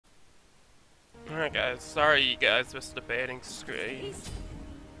Alright guys, sorry you guys missed the baiting screen.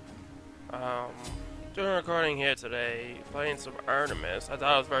 Doing a recording here today, playing some Artemis. I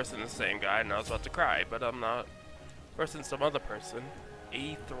thought I was versing the same guy and I was about to cry, but I'm not. Versing some other person.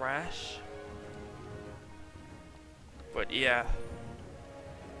 Thrash. But yeah.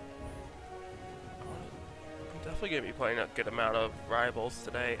 I'm definitely gonna be playing a good amount of rivals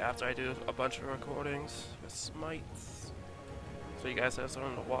today after I do a bunch of recordings with Smites. So you guys have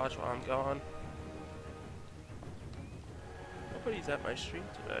something to watch while I'm gone. Nobody's at my stream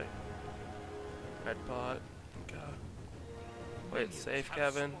today. Red bot. Okay. Play it safe,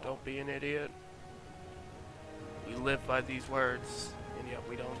 Kevin. Don't be an idiot. We live by these words, and yet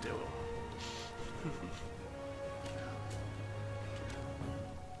we don't do them.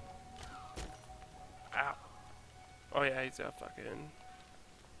 Ow. Oh yeah, he's got fucking...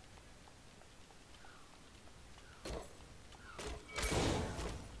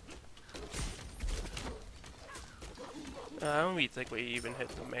 I don't even think we even hit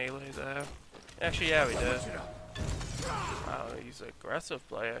the melee there. Actually, yeah, we did. Wow, he's an aggressive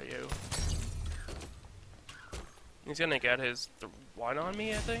player, you. He's gonna get his one on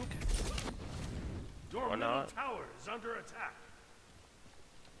me, I think. Or not. Tower is under attack.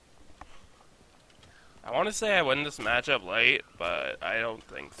 I want to say I win this matchup late, but I don't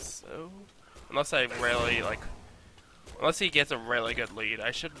think so. Unless I really, like... Unless he gets a really good lead.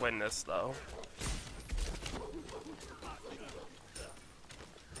 I should win this, though.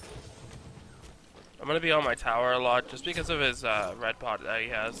 I'm gonna be on my tower a lot just because of his red pot that he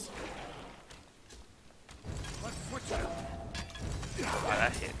has. Wow,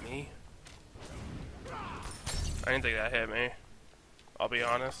 that hit me. I didn't think that hit me. I'll be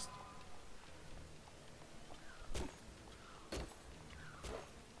honest.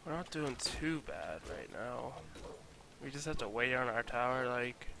 We're not doing too bad right now. We just have to wait on our tower,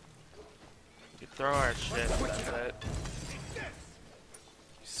 like... We could throw our shit, that's it.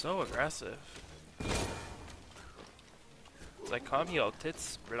 He's so aggressive. It's like, calm your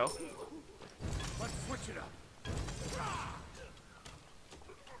tits, bro. Let's switch it up.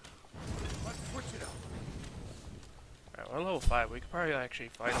 Let's switch it up. Alright, we're level 5. We could probably actually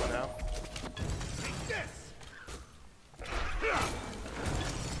fight him now.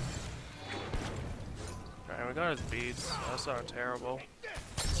 Alright, we got his beads. That's not terrible.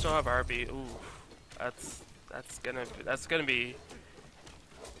 Still have our beat. Ooh, that's gonna be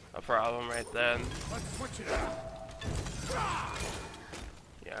a problem right then. Let's switch it up.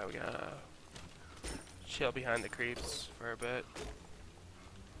 Yeah, we gotta chill behind the creeps for a bit.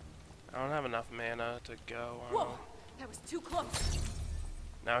 I don't have enough mana to go. Whoa, that was too close.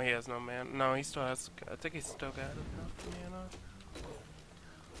 Now he has no mana. No, he still has. I think he's still got enough mana.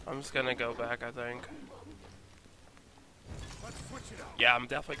 I'm just gonna go back, I think. Let's switch it up. Yeah, I'm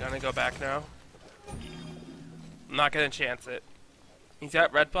definitely gonna go back now. I'm not gonna chance it. He's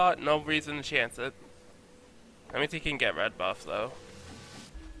got red bot, no reason to chance it. I mean, he can get red buff though.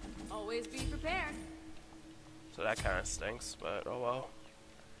 Always be prepared. So that kind of stinks, but oh well.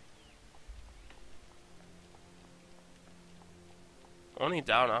 Only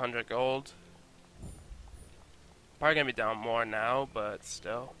down 100 gold. Probably gonna be down more now, but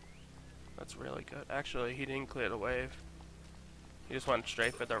still. That's really good. Actually, he didn't clear the wave. He just went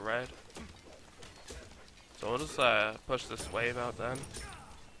straight for the red. So we'll just push this wave out then.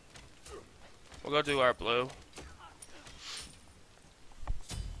 We'll go do our blue.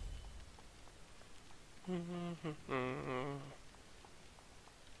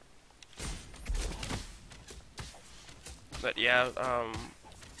 But yeah,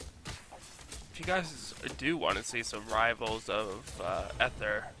 if you guys do want to see some rivals of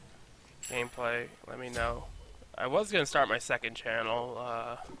Ullr gameplay, let me know. I was gonna start my second channel.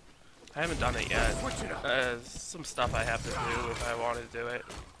 I haven't done it yet. There's some stuff I have to do if I want to do it.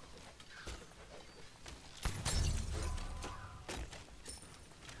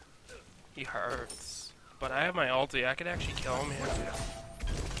 He hurts. But I have my ulti, I could actually kill him here.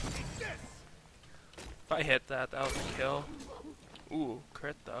 If I hit that, that was a kill. Ooh,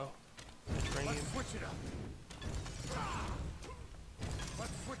 crit though. Dream. Let's switch it up.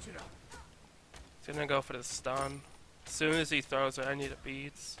 Let's switch it up. He's gonna go for the stun. As soon as he throws it, I need a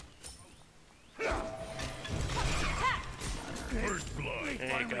beats. There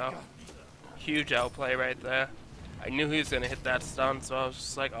you go. Huge outplay right there. I knew he was gonna hit that stun, so I was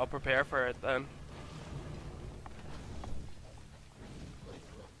just like, I'll prepare for it then.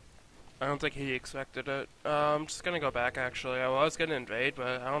 I don't think he expected it. I'm just gonna go back actually. I was gonna invade,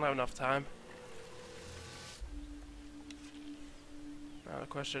 but I don't have enough time. Now the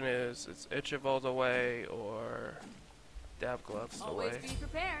question is Itchival the way or Dab Gloves the way? Always be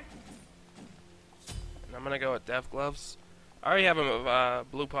prepared. And I'm gonna go with dev gloves. I already have a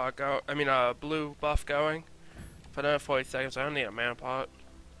blue pot go. I mean, blue buff going. For another 40 seconds, I don't need a mana pot.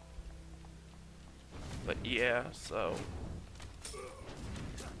 But yeah, so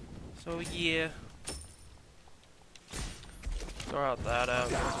yeah. Throw out that out.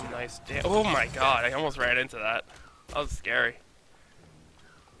 Some nice damage. Oh my god! I almost ran into that. That was scary.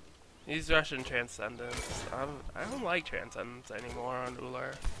 He's rushing Transcendence. I don't like Transcendence anymore on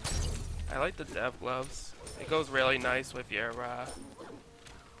Ullr. I like the dev gloves. It goes really nice with your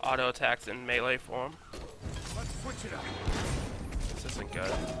auto attacks in melee form. Let's switch it up. This isn't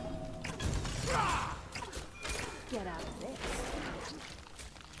good. Get out of this.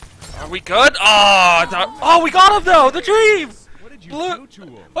 Are we good? Oh, we got him though! The dream! What did you Blue. do to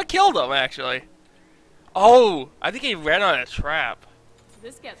him? What killed him actually? Oh, I think he ran on a trap.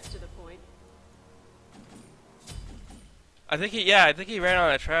 This gets to the point. I think he ran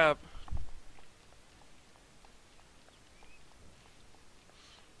on a trap.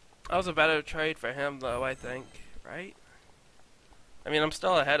 That was a better trade for him though, I think, right? I mean, I'm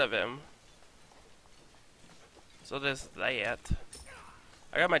still ahead of him. So there's that.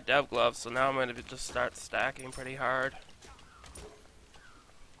 I got my dev gloves, so now I'm gonna just start stacking pretty hard.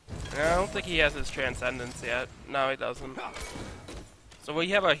 And I don't think he has his Transcendence yet. No, he doesn't. So we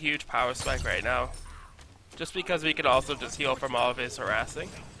have a huge power spike right now. Just because we could also just heal from all of his harassing.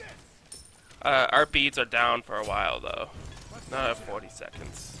 Our beads are down for a while though. Not at 40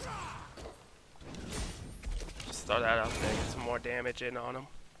 seconds. Just throw that out there, get some more damage in on him.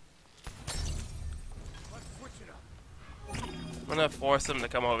 I'm gonna force him to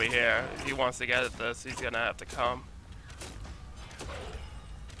come over here. If he wants to get at this, he's gonna have to come.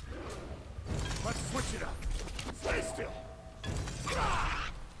 Let's switch it up. Stay still.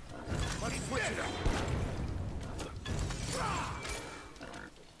 Let's switch it up.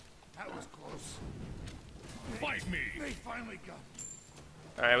 That was close. Fight me. They finally got me.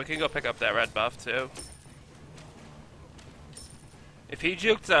 Alright, we can go pick up that red buff too. If he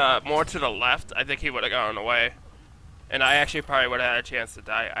juked more to the left, I think he would have gone away. And I actually probably would have had a chance to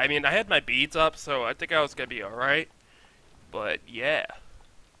die. I mean, I had my beads up, so I think I was going to be alright. But, yeah.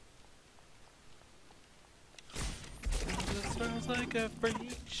 It smells like a freak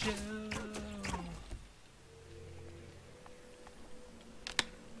show.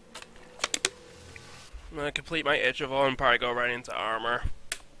 I'm going to complete my interval and probably go right into armor.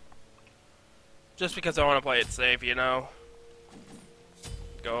 Just because I want to play it safe, you know.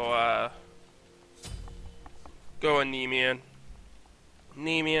 Go Anemian.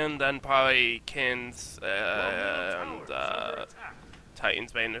 Nemean, then probably Kins and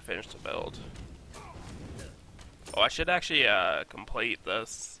Titan's Bane to finish the build. Oh, I should actually complete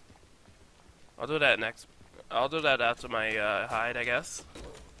this. I'll do that next. I'll do that after my hide, I guess.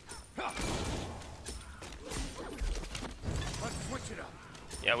 Let's switch it up.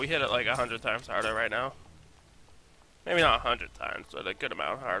 Yeah, we hit it like 100 times harder right now. Maybe not 100 times, but a good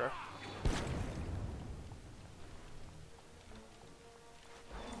amount harder.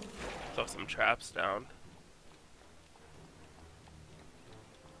 Throw some traps down.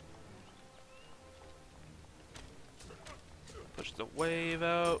 Push the wave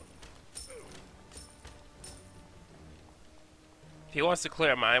out. If he wants to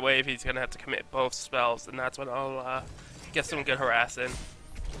clear my wave, he's gonna have to commit both spells, and that's when I'll get some good harassing.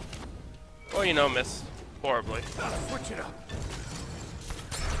 Or, you know, miss horribly. Switch it up.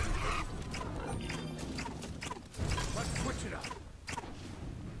 Let's switch it up.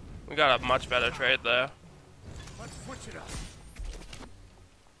 We got a much better trade there. Let's switch it up.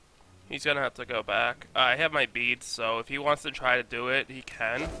 He's gonna have to go back. I have my beads, so if he wants to try to do it, he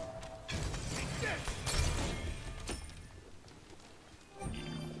can.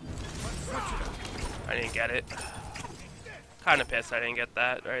 I didn't get it. Kinda pissed I didn't get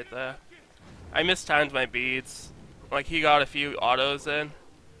that right there. I mistimed my beads. Like, he got a few autos in.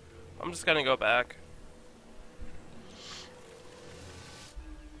 I'm just gonna go back.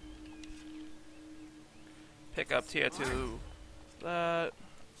 Pick up tier 2. That.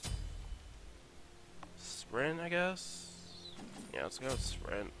 Sprint, I guess? Yeah, let's go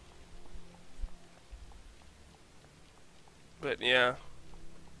sprint. But yeah.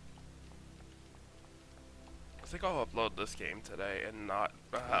 I think I'll upload this game today and not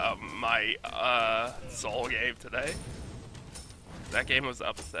my Soul game today. That game was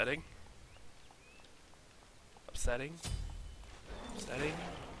upsetting. Upsetting? Upsetting?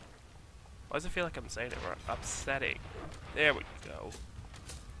 Why does it feel like I'm saying it wrong? Upsetting. There we go.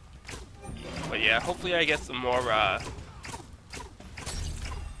 But yeah, hopefully I get some more I'll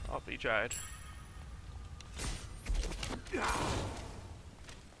be tried.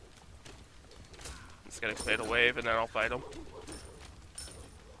 This just gonna clear the wave and then I'll fight him.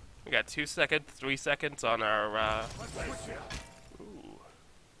 We got 2 seconds, 3 seconds on our, Ooh.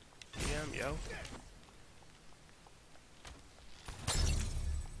 Damn, yo.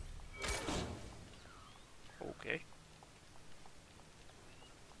 Okay.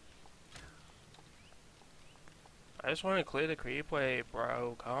 I just want to clear the creep wave,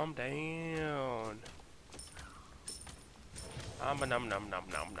 bro. Calm down. Num num num num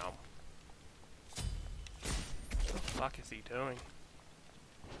num. What the fuck is he doing?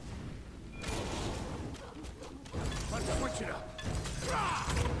 Let's switch it up.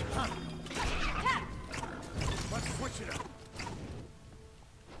 Let's switch it up.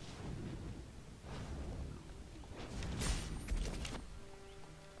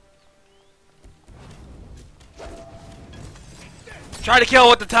 Try to kill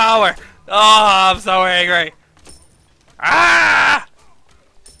with the tower! Oh, I'm so angry! Ah!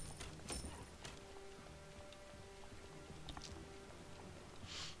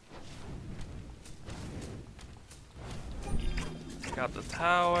 Take out the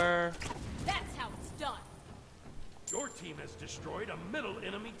tower. That's how it's done. Your team has destroyed a middle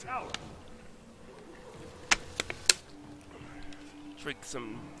enemy tower. Drink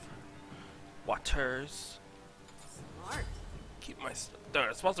some waters. Smart. Keep my dude,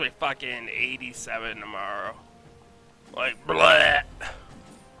 it's supposed to be fucking 87 tomorrow. Like bleh.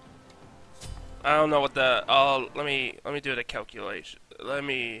 I don't know what the let me do the calculation. Let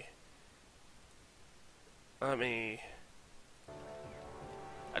me I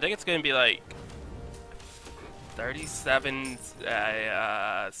think it's gonna be like 37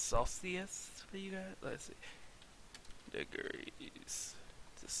 Celsius for you guys. Let's see. Degrees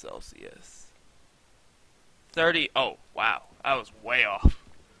to Celsius. 30. Oh wow, I was way off.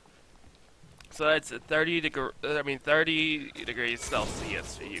 So that's 30 degrees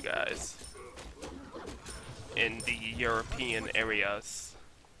Celsius for you guys in the European areas.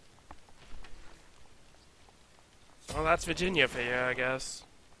 Well, that's Virginia for you, I guess.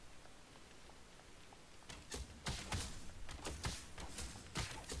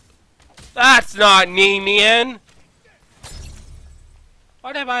 That's not Nemean!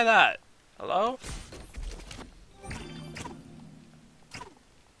 Why did I buy that? Hello?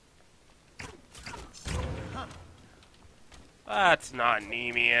 That's not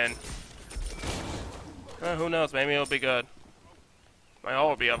Nemean. Who knows, maybe it'll be good. My ult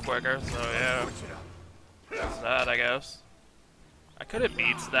will be up quicker, so yeah. That's that, I guess. I could have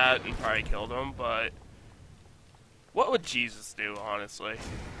beats that and probably killed him, but what would Jesus do, honestly?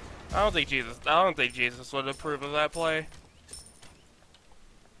 I don't think Jesus would approve of that play.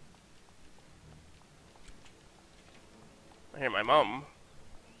 I hear my mom.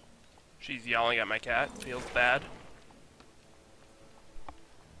 She's yelling at my cat. Feels bad.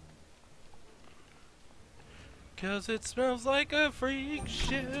 Cause it smells like a freak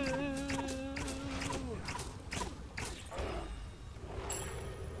show.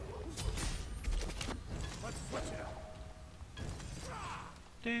 Let's switch it up.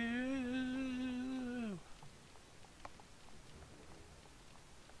 Do.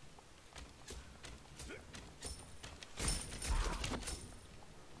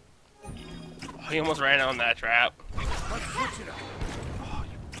 Oh, he almost ran on that trap. Let's switch it up. Oh,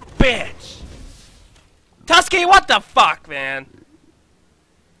 you bitch! Tusky, what the fuck, man?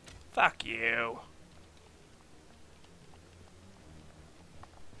 Fuck you.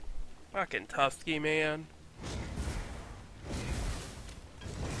 Fucking Tusky, man.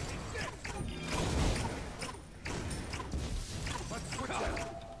 Let's switch it up.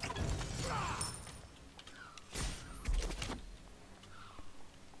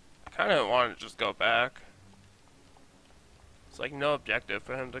 I kinda want to just go back. It's like no objective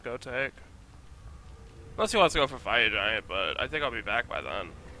for him to go take. Unless he wants to go for Fire Giant, but I think I'll be back by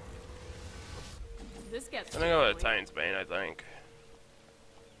then. This gets I'm gonna go with Titan's Bane, I think.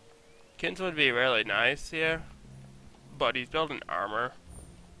 Kins would be really nice here, but he's building armor.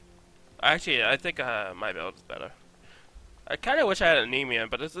 Actually, I think my build is better. I kinda wish I had Anemia,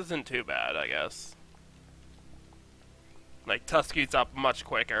 but this isn't too bad, I guess. Like, Tusky's up much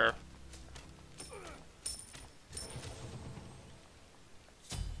quicker.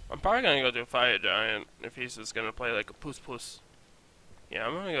 I'm probably gonna go do Fire Giant if he's just gonna play like a puss. Yeah,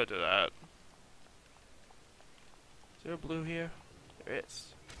 I'm gonna go do that. Is there a blue here? There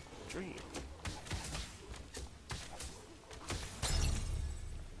is. Dream.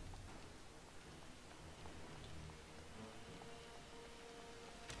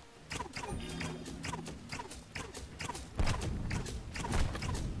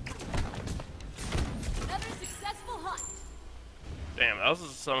 Another successful hunt. Damn, those are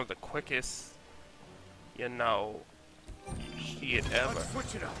some of the quickest you know, shit ever. Let's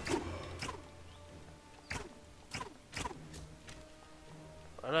switch it up.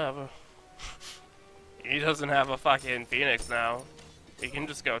 Whatever. He doesn't have a fucking Phoenix now. He can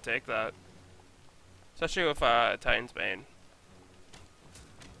just go take that. Especially with Titan's Bane.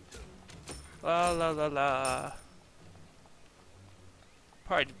 La la la la.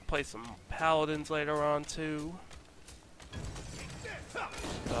 Probably play some Paladins later on too.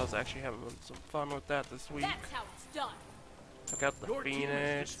 I was actually having some fun with that this week. That's how it's done. Took out the Your team has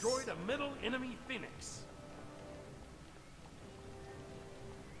Phoenix. destroyed a middle enemy Phoenix.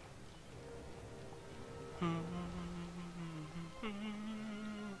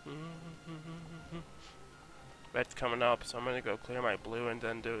 Red's coming up, so I'm gonna go clear my blue and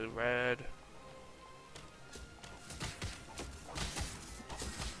then do red.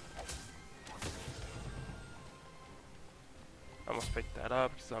 Almost picked that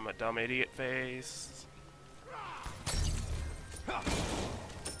up because I'm a dumb idiot face.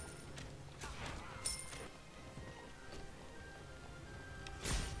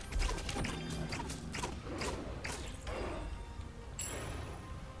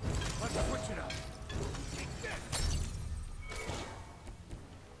 Let's switch it up.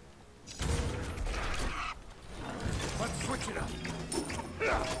 Let's switch it up.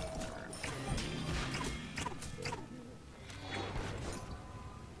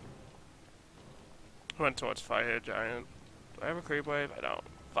 Went towards Fire Giant. Do I have a creep wave? I don't.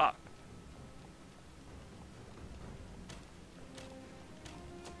 Fuck.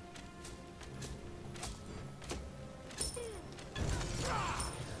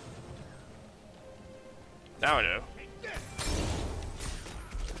 Now I do.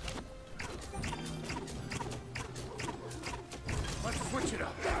 Let's switch it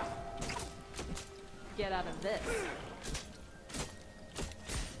up. Get out of this.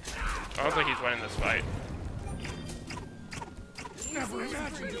 I don't think he's winning this fight. Never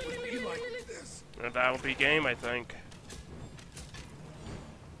imagined it would be like this. And that will be game, I think.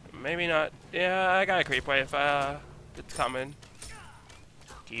 Maybe not. Yeah, I got a creep wave. It's coming.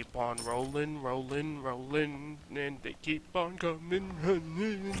 Keep on rolling, rolling, rolling, and they keep on coming,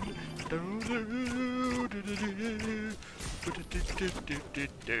 running.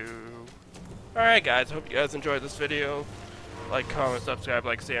 Alright guys, hope you guys enjoyed this video. Like, comment, subscribe,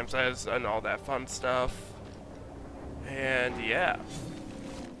 like Sam says, and all that fun stuff. And yeah.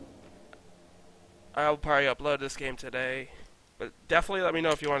 I'll probably upload this game today. But definitely let me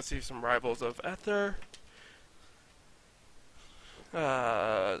know if you want to see some Rivals of Ullr.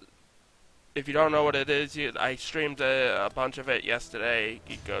 If you don't know what it is, I streamed a bunch of it yesterday.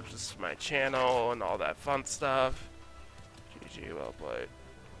 You can go to my channel and all that fun stuff. GG, well played.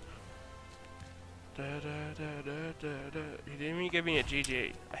 He didn't even give me a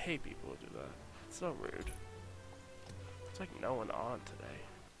GG. I hate people who do that. It's so rude. It's like no one on today.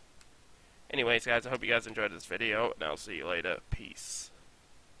 Anyways, guys, I hope you guys enjoyed this video, and I'll see you later. Peace.